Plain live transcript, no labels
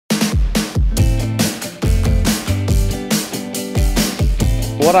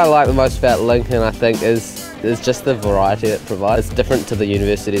What I like the most about Lincoln, I think, is just the variety it provides. It's different to the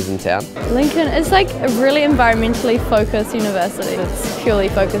universities in town. Lincoln is like a really environmentally focused university. It's purely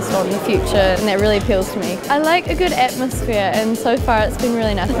focused on the future and that really appeals to me. I like a good atmosphere and so far it's been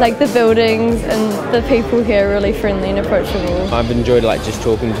really nice. Like the buildings and the people here are really friendly and approachable. I've enjoyed just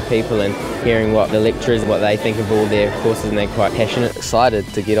talking to people and hearing what the lecturers, what they think of all their courses, and they're quite passionate. Excited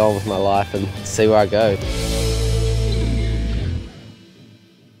to get on with my life and see where I go.